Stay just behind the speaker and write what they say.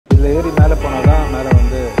இதில் ஏறி மேலே போனால் தான் மேலே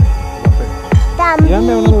வந்து ஏன்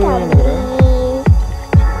நினைக்கிறேன்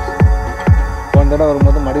போன தடவை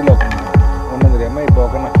வரும்போது மடியில் உட்காந்து ஒன்றும் தெரியாமல் இப்போ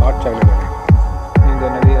உட்காந்து ஹாட் சாக்லேட் இங்கே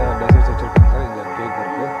நிறைய டெசர்ட்ஸ் வச்சுருக்காங்க. இங்கே கேக்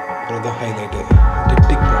இருக்குது. அதுதான் highlight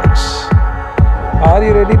டிப்டிக் products. Are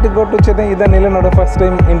you ready to go to Chennai? இதான் நிலனோட first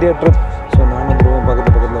time India trip. So நானும் த்ருவும்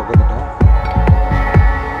பக்கத்தில் உட்காந்துட்டோம்.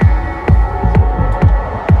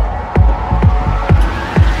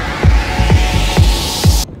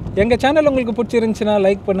 எங்கள் சேனல் உங்களுக்கு பிடிச்சிருந்துச்சுன்னா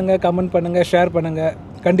லைக் பண்ணுங்கள், கமெண்ட் பண்ணுங்கள், ஷேர் பண்ணுங்கள்,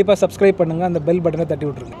 கண்டிப்பாக சப்ஸ்கிரைப் பண்ணுங்கள், அந்த பெல் பட்டனை தட்டி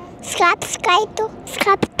விட்ருங்க. Subscribe to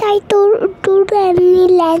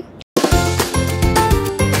Nilan.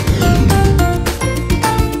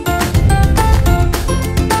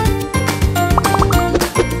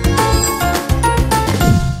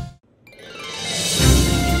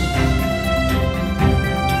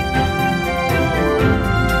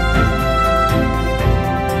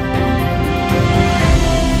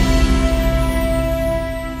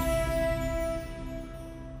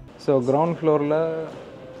 So ground ஃப்ளோரில்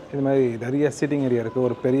இது மாதிரி நிறைய சீட்டிங் ஏரியா இருக்குது.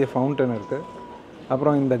 ஒரு பெரிய ஃபவுண்டன் இருக்குது.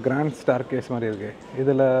 அப்புறம் இந்த கிராண்ட் ஸ்டார் கேஸ் மாதிரி இருக்குது.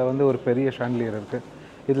 இதில் வந்து ஒரு பெரிய ஷாண்ட்லியர் இருக்குது.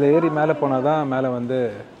 இதில் ஏறி மேலே போனால் தான் மேலே வந்து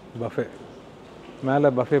பஃபே, மேலே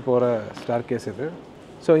பஃபே போகிற ஸ்டார் கேஸ் இது.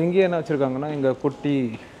 ஸோ இங்கேயே என்ன வச்சுருக்காங்கன்னா, இங்கே குட்டி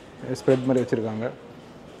ஸ்ப்ரெட் மாதிரி வச்சுருக்காங்க.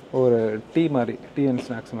 ஒரு டீ மாதிரி, டீ அண்ட்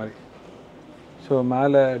ஸ்நாக்ஸ் மாதிரி. ஸோ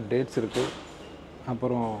மேலே டேட்ஸ் இருக்குது,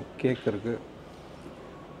 அப்புறம் கேக் இருக்குது,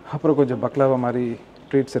 அப்புறம் கொஞ்சம் பக்லாவா மாதிரி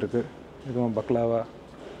ட்ரீட்ஸ் இருக்குது. இதுவும் பக்லாவா,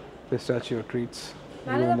 பிஸ்டாச்சியோ ட்ரீட்ஸ்,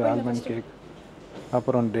 இது வந்து ஆல்மண்ட் கேக்,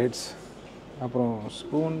 அப்புறம் டேட்ஸ், அப்புறம்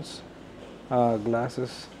ஸ்பூன்ஸ்,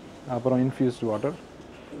 கிளாஸஸ், அப்புறம் இன்ஃப்யூஸ்டு வாட்டர்,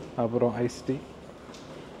 அப்புறம் ஐஸ் டீ,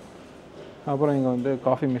 அப்புறம் இங்கே வந்து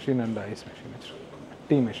coffee machine and ice machine வச்சுருக்கோம்,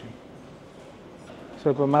 டீ மிஷின். ஸோ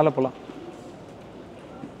இப்போ மேலே போகலாம்.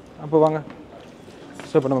 அப்போ வாங்க.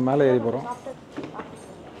 ஸோ இப்போ நம்ம மேலே ஏறி போகிறோம்.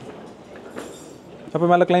 அப்போ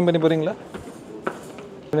மேலே கிளைம் பண்ணி போகிறீங்களா?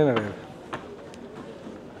 என்ன நடக்குது?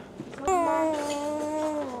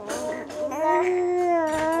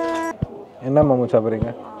 என்ன மம்மு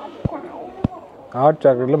சாப்பிட்றீங்க? ஹாட்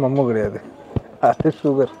சாக்லேட்டில் மம்மு கிடையாது, அது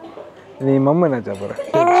சுகர். நீ மம்மு என்ன சாப்பிட்ற?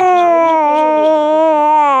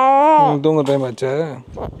 தூங்க டைம் ஆச்சா?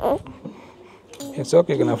 இட்ஸ்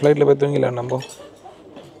ஓகே, நான் ஃப்ளைட்டில் போய் தூங்கிடலாம் நம்ம.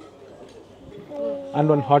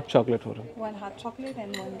 And one hot chocolate for one hot chocolate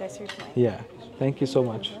and one dessert. Yeah, thank you so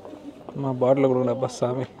much. அம்மா பாட்டில் கொடுங்கப்பா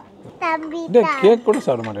சாமி. டே கேக் கூட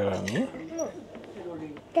சாப்பிட மாட்டேடா நீ,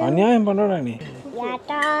 அநியாயம் பண்ணுறா நீ.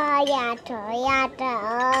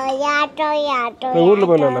 ஊரில்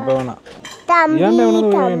போயிடல இப்போ வேணாம். ஏன்டா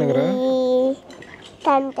வேணும் நினைக்கிறேன்?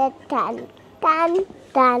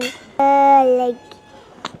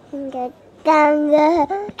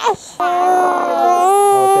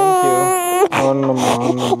 ஒன்றுமா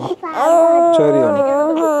சரி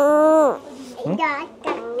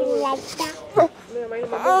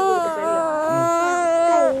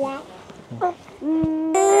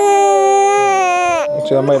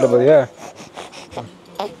சரி அம்மா கிட்ட போறியா?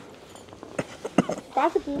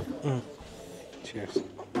 Cheers.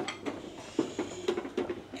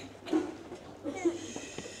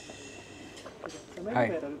 Hi.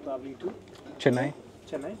 Chennai.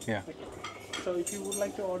 Yeah. So if you would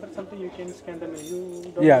like to order something, you can scan the menu.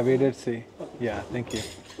 Yeah, we did see. Okay. Yeah, thank you.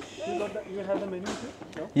 You have the menu too?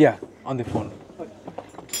 No? Yeah, on the phone.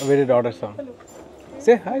 Okay. We did order some. Hello.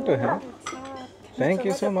 Say hi to him. Thank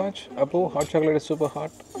you so much. Appu, hot chocolate is super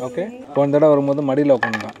hot. Okay. போன தடவை வரும்போது மடியில்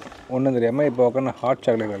உட்காந்துதான் ஒன்றும் தெரியாமல் இப்போ உட்காந்து hot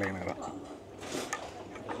chocolate விளையாடுறேன்.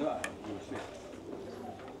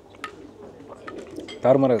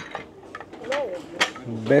 தார்மரா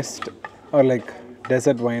best R like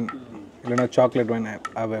dessert wine இல்லைனா chocolate wine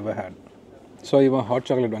I've ever had. So இவன் ஹாட்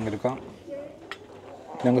சாக்லேட் வாங்கியிருக்கான்.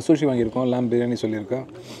 நாங்கள் சூஷி வாங்கியிருக்கோம், லாம் பிரியாணி சொல்லியிருக்கோம்.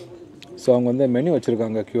 ஸோ அவங்க வந்து மெனு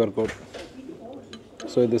வச்சுருக்காங்க, QR கோட்.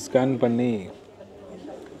 ஸோ இது ஸ்கேன் பண்ணி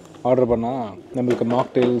ஆர்டர் பண்ணால் நம்மளுக்கு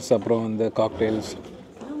மாக்டெயில்ஸ், அப்புறம் வந்து cocktails,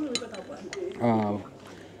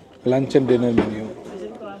 lunch and dinner menu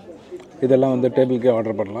இதெல்லாம் வந்து டேபிளுக்கே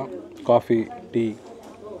ஆர்டர் பண்ணலாம். காஃபி, டீ,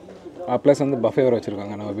 ப்ளஸ் வந்து பஃபே வர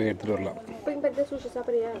வச்சுருக்காங்க, நம்ம போய் எடுத்துகிட்டு வரலாம்.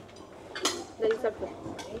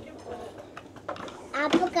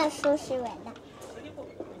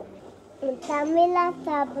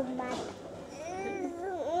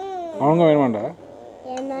 அவங்க வேணுமாண்டா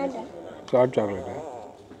ஹாட் சாக்லேட்டு?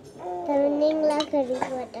 நீங்களா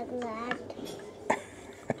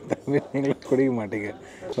குடிக்க மாட்டீங்க.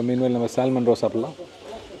 ஸோ மீன்வேல் நம்ம சால்மன் ரோஸ் சாப்பிட்லாம்.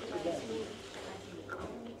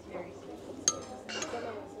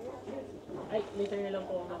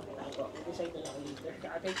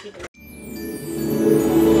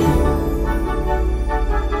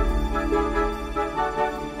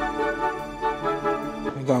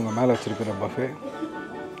 இதுதான் அவங்க மேலே வச்சுருக்கிற பஃபே.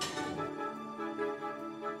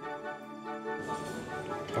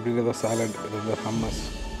 அப்படிங்கிறத சாலட், இது வந்து ஹம்மஸ்,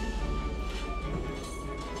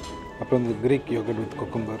 அப்புறம் இந்த கிரீக் யோகர்ட் வித்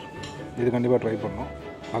குக்கும்பர். இது கண்டிப்பாக ட்ரை பண்ணோம்,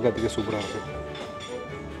 பார்க்கறதுக்கே சூப்பராக இருக்குது.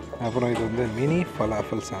 அப்புறம் இது வந்து மினி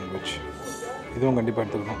ஃபலாஃபல் சாண்ட்விச், இதுவும் கண்டிப்பாக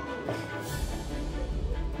எடுத்துக்கணும்.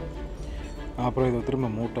 அப்புறம் இது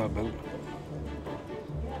திரும்ப மூட்டா பெல்,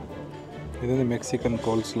 இது வந்து Mexican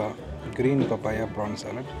கோல்ஸ்லா, green papaya PRAN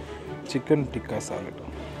salad, chicken tikka salad.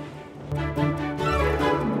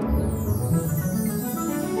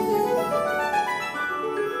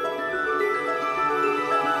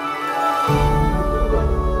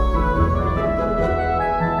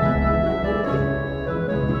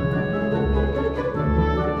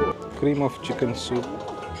 Cream of chicken soup,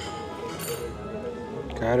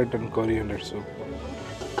 carrot and coriander soup,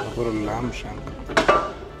 அப்புறம் lamb shank,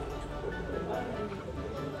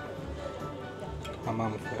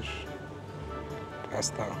 hammam fish,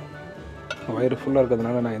 pasta. வயிறு ஃபுல்லாக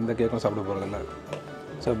இருக்கிறதுனால நான் எந்த கேக்கும் சாப்பிட போகிறதில்ல.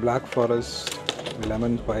 So black forest,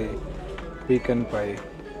 lemon by, beacon by,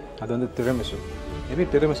 அது வந்து டிரமிசு. மேபி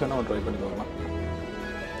டிரமிசுனா ஒரு ட்ரை பண்ணி பார்க்கலாம்.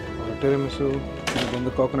 ஒரு டிரமிசு, இது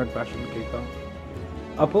வந்து கோகோனட் பேஷன் கேக்கா.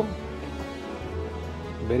 அப்போ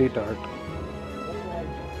பெரி டார்ட்,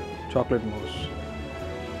 சாக்லேட் மூஸ்,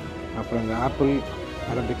 அப்புறம் இந்த ஆப்பிள்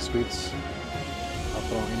அரபிக் ஸ்வீட்ஸ்,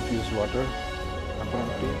 அப்புறம் இன்ஃப்யூஸ் வாட்டர், அப்புறம்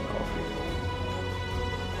டீ காஃபி.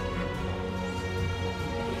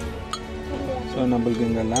 ஸோ நம்மளுக்கு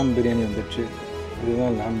இங்கே லேம் பிரியாணி வந்துடுச்சு.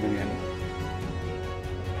 இதுதான் லேம் பிரியாணி.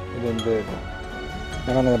 இது வந்து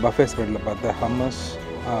நாங்கள் அந்த பஃபே ஸ்ப்ரெட்டில் பார்த்தா hummus,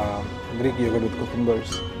 Greek yoghurt with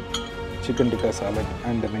cucumbers, chicken tikka salad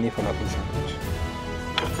and the mini falafel sandwich.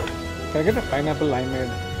 Can I get a pineapple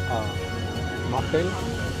limeade mocktail?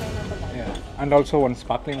 Yeah, and also one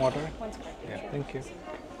sparkling water. Yeah, thank you.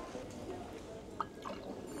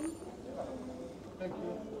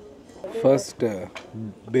 First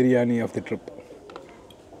biryani of the trip.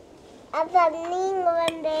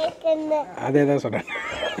 அதே தான் சொன்னேன்.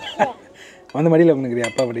 வந்து மடியில் பண்ணுக்கிறியா?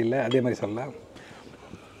 அப்பா மடியில் அதே மாதிரி சொல்லலாம்.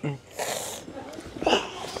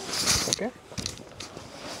 Okay,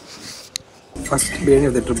 first biryani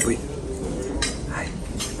of the trip போய்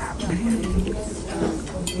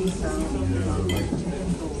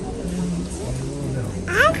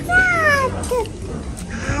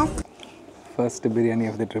first biryani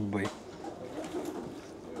of the trip போய்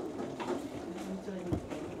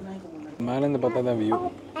மேலேருந்து பார்த்தா தான் வியூ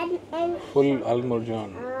ஃபுல் அல்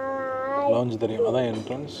முர்ஜான் லவுஞ்ச் தெரியும். அதான்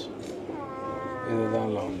என்ட்ரன்ஸ்,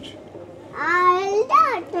 இதுதான் லவுஞ்ச்.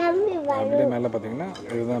 அப்படியே மேலே பார்த்தீங்கன்னா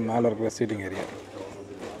இதுதான் மேலே இருக்கிற சீட்டிங் ஏரியா.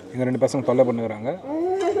 இங்கே 2 பசங்க தொல்லை பண்ணுறாங்க,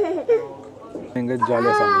 இங்கே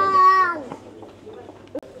ஜாலியாக சாப்பிடுவாங்க.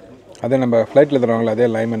 அதே நம்ம ஃப்ளைட்டில் தருவாங்களே அதே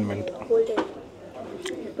லைன்மெண்ட்.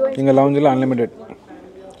 இங்கே லவுஞ்சில் அன்லிமிட்டெட்.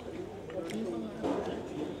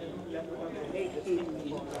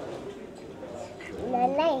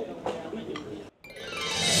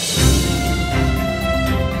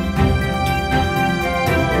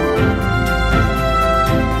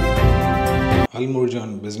 அல்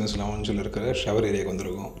முர்ஜான் பிஸ்னஸ் லவுஞ்சில் இருக்கிற ஷவர் ஏரியாவுக்கு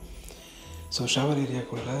வந்திருக்கோம். ஸோ ஷவர்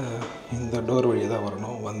ஏரியாக்குள்ளே இந்த டோர் வழியாக தான்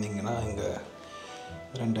வரணும். வந்தீங்கன்னா இங்கே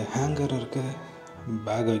 2 ஹேங்கர் இருக்குது,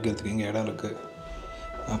 பேக் வைக்கிறதுக்கு இங்கே இடம் இருக்குது.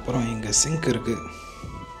 அப்புறம் இங்கே சிங்க் இருக்குது,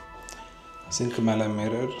 சிங்க் மேலே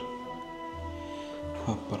மிரர்.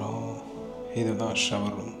 அப்புறம் இதுதான்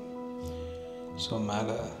ஷவர் ரூம். ஸோ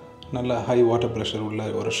மேலே நல்ல ஹை வாட்டர் ப்ரெஷர் உள்ள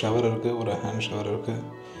ஒரு ஷவர் இருக்குது, ஒரு ஹேண்ட் ஷவர் இருக்குது.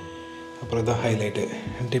 அப்புறம் இதான் ஹைலைட்டு,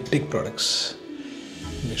 டிப்டிக் ப்ராடக்ட்ஸ்.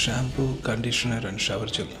 இந்த shampoo, conditioner and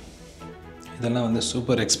shower gel இதெல்லாம் வந்து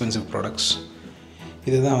சூப்பர் எக்ஸ்பென்சிவ் ப்ராடக்ட்ஸ்.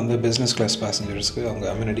 இதுதான் வந்து பிஸ்னஸ் கிளாஸ் பேசஞ்சர்ஸ்க்கு அவங்க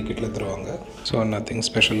அம்யூனிட்டி கிட்டில் தருவாங்க. So nothing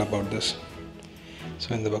special about this. So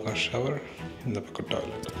இந்த பக்கம் ஷவர், இந்த பக்கம்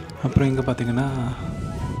டாய்லெட். அப்புறம் இங்கே பார்த்தீங்கன்னா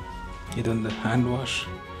இது வந்து ஹேண்ட் வாஷ்,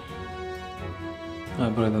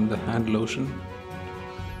 அப்புறம் இது வந்து ஹேண்ட் லோஷன்,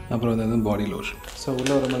 அப்புறம் இது வந்து பாடி லோஷன். ஸோ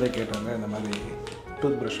உள்ளே வரும்போதே கேட்டாங்க இந்த மாதிரி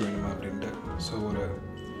டூத் ப்ரஷ் வேணுமா அப்படின்ட்டு. ஸோ ஒரு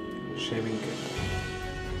ஷேவிங் கிட்,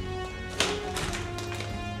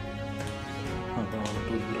 அப்புறம் ஒரு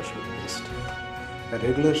tooth brush with paste.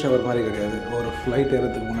 Regular shower மாதிரி கிடையாது, ஒரு ஃப்ளைட்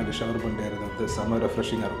ஏறதுக்கு முன்னாடி ஷவர் பண்ணிட்டு ஏறது வந்து செம்ம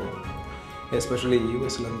ரெஃப்ரெஷிங்காக இருக்கும். எஸ்பெஷலி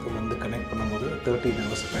யூஎஸ்லேருந்து வந்து கனெக்ட் பண்ணும்போது 13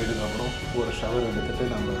 ஹவர்ஸ் ஃப்ளைட்டுக்கு அப்புறம் ஒரு ஷவர் எடுத்துகிட்டு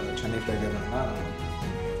நம்ம சென்னை ஃப்ளைட் ஏறோம்னா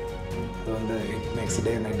அது வந்து it makes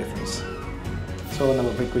day night difference. So நம்ம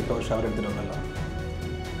போய் குயிக்காக ஒரு ஷவர் எடுத்துகிட்டு வந்துடலாம்.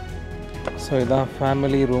 ஸோ இதான்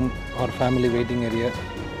ஃபேமிலி ரூம் ஒரு ஃபேமிலி வெயிட்டிங் ஏரியா.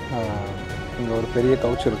 இங்கே ஒரு பெரிய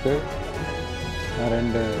கவுச் இருக்குது,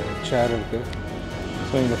 2 சேர் இருக்குது.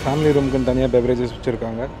 ஸோ இந்த ஃபேமிலி ரூமுக்குன்னு தனியாக பெவரேஜஸ்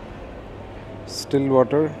வச்சுருக்காங்க, still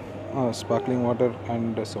water, sparkling water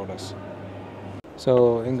and sodas. So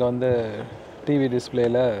இங்கே வந்து டிவி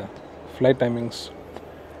டிஸ்பிளேயில் ஃப்ளைட் டைமிங்ஸ்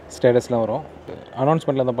ஸ்டேட்டஸ்லாம் வரும்.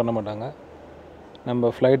 அனௌன்ஸ்மெண்ட்டில் தான் பண்ண மாட்டாங்க.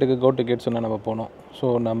 நம்ம ஃப்ளைட்டுக்கு கோ டிக்கெட் சொன்னால் நம்ம போனோம். ஸோ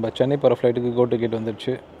நம்ம சென்னை போகிற ஃப்ளைட்டுக்கு கோ டிக்கெட்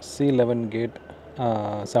வந்துடுச்சு. C11 gate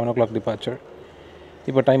 7 o'clock departure.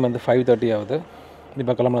 இப்போ டைம் வந்து 5:30 ஆகுது.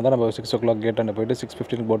 இப்போ கிளம்புனா தான் நம்ம 6 o'clock கேட் அங்கே போய்ட்டு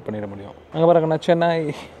 6:15 போர்ட் பண்ணிட முடியும். அங்கே பாருங்கண்ணா சென்னை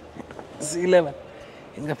C11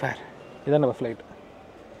 எங்கே பேர் இதான் நம்ம ஃப்ளைட்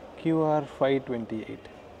QR 528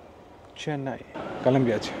 சென்னை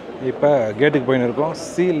கிளம்பியாச்சு. இப்போ கேட்டுக்கு போயின்னு இருக்கோம்.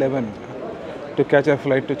 C11 to catch a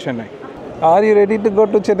flight to Chennai. Are you ready to go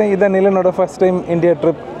to Chennai? இதான் நிலனோட ஃபஸ்ட் டைம் இந்தியா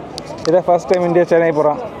ட்ரிப். இதான் ஃபஸ்ட் டைம் இந்தியா சென்னை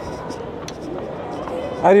போகிறான்.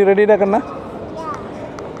 ஆர் யூ ரெடிடா கண்ணா?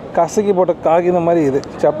 கசக்கி போட்ட காகிதம் மாதிரி இது,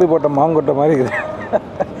 சப்பி போட்ட மாங்கொட்டை மாதிரி இது.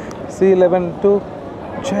 C11 to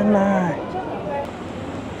Chennai.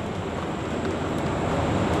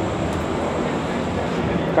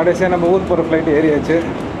 கடைசியாக நம்ம ஊருக்கு போகிற ஃப்ளைட் ஏறியாச்சு.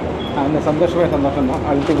 அந்த சந்தோஷம் தான்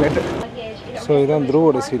அல்டிமேட்டு. ஸோ இதுதான்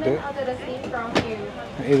த்ருவோட சீட்டு,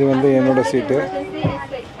 இது வந்து என்னோடய சீட்டு.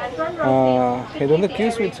 இது வந்து கியூ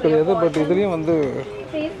ஸ்வீட்ஸ் கிடையாது, பட் இதுலேயும் வந்து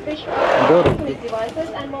டோர் இருக்குது,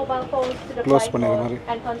 க்ளோஸ் பண்ணிடுற மாதிரி.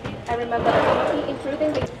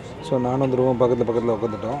 ஸோ நானும் த்ருவும் பக்கத்தில்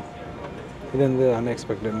உட்காந்துட்டோம். இது வந்து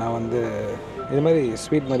அன்எக்ஸ்பெக்டட். நான் வந்து இது மாதிரி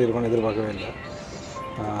ஸ்வீட் மாதிரி இருக்கும்னு எதிர்பார்க்கவே இல்லை.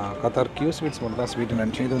 கத்தார் கியூ ஸ்வீட்ஸ் மட்டும் தான் ஸ்வீட்னு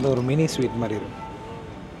நினச்சேன். இது வந்து ஒரு மினி ஸ்வீட் மாதிரி இருக்கும்.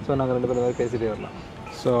 ஸோ நாங்கள் 2 பேரும் பேசிகிட்டே வரலாம்.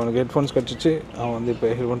 ஸோ அவனுக்கு ஹெட்ஃபோன்ஸ் கிடச்சிச்சு. அவன் வந்து இப்போ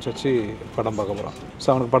ஹெட்ஃபோன்ஸ் வச்சு படம் பார்க்க போகிறான். ஸோ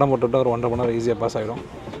அவனுக்கு படம் போட்டுவிட்டு ஒரு 1.5 மணி நேரம் ஈஸியாக பாஸ் ஆகிடும்.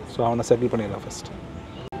 ஸோ அவனை செட்டில் பண்ணிடலாம் ஃபஸ்ட்.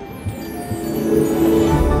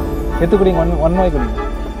 எத்து குடிங்க, ஒன் வாய் குடிங்க,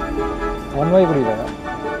 1 வாய் குடிக்கல.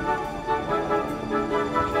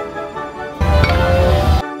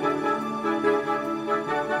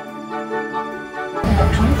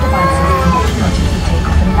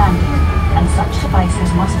 And such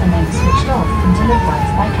devices must remain switched off until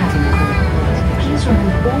advised by cabin crew. Please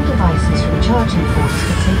remove all devices from charging ports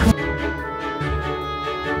for takeoff.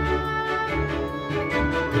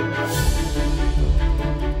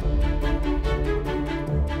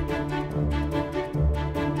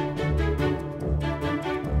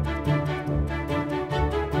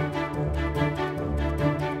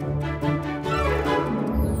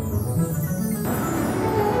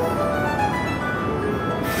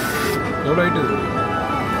 எவ்வளோ ஹைட் இது?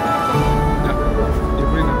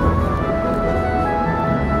 எப்படி?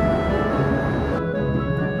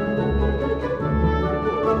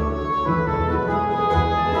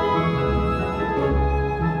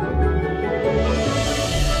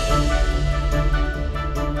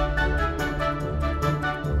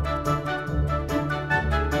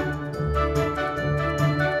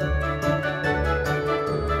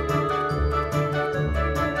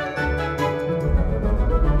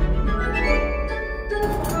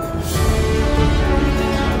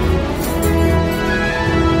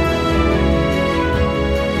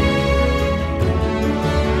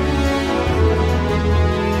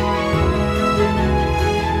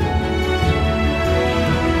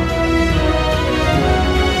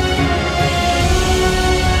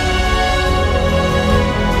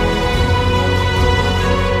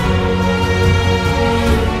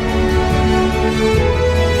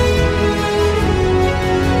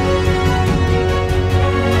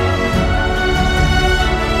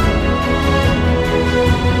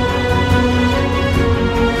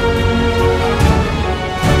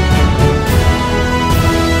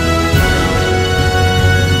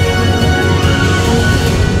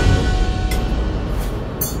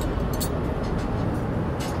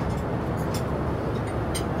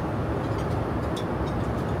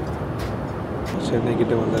 சென்னை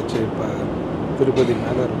கிட்டே வந்தாச்சு. இப்போ திருப்பதி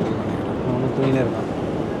மேலே இருக்குன்னு நினைக்கிறேன். அவனும் தூங்கினே இருக்கான்.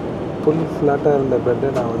 ஃபுல் ஃப்ளாட்டாக இருந்த பெட்டை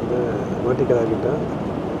நான் வந்து வெர்டிக்கலாகிட்டேன்.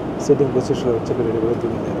 சிட்டிங் பொசிஷனில் வச்சு ரெடி கூட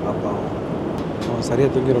தூங்கினே இருக்கான். அப்பாவும் அவன்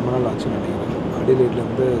சரியாக தூங்கி ரொம்ப நாள் ஆச்சுன்னு நினைக்கிறேன்.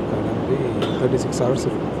 அடிலேட்லேருந்து கிளம்பி 36 hours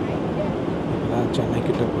இருக்கும். இப்போ சென்னை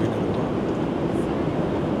கிட்டே போயின்னு இருக்கோம்.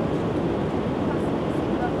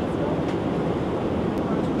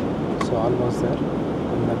 ஸோ ஆல்மோஸ்ட் சார்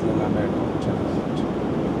கொஞ்ச நேரத்தில் லேண்ட் ஆகிடும் சென்னை.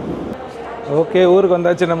 ஓகே, ஊருக்கு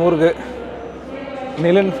வந்தாச்சு. நம்ம ஊருக்கு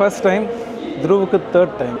நிலன் first time, த்ருவுக்கு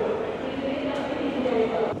 3rd time.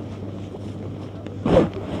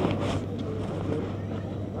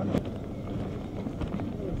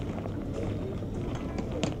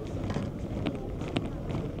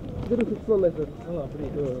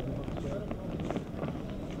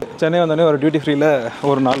 Chennai வந்தோடனே ஒரு டியூட்டி ஃப்ரீயில்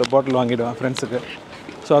ஒரு 4 பாட்டில் வாங்கிவிடுவேன் ஃப்ரெண்ட்ஸுக்கு.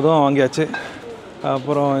 ஸோ அதுவும் வாங்கியாச்சு.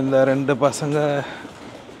 அப்புறம் இந்த 2 பசங்க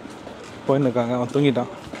போயின்னு இருக்காங்க. அவன்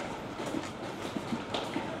தூங்கிட்டான்.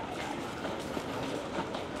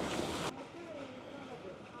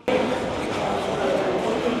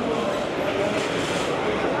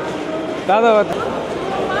 தாத்தா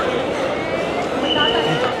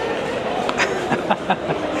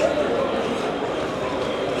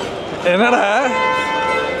என்னடா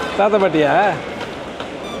தாத்தா பாட்டியா?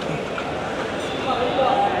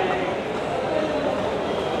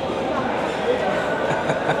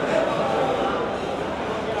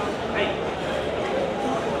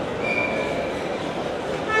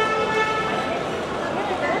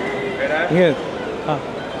 இங்கே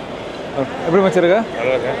எப்படி மச்சிருக்க?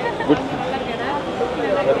 குட்.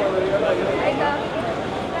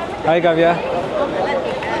 ஹாய் காவ்யா,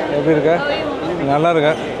 எப்படி இருக்க? நல்லா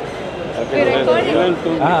இருக்க?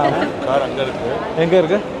 கார் அங்கே இருக்குது. எங்கே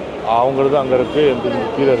இருக்கு? அவங்களுக்கு அங்கே இருக்குது, எந்த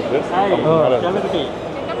கீழே இருக்குது.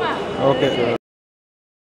 ஓகே.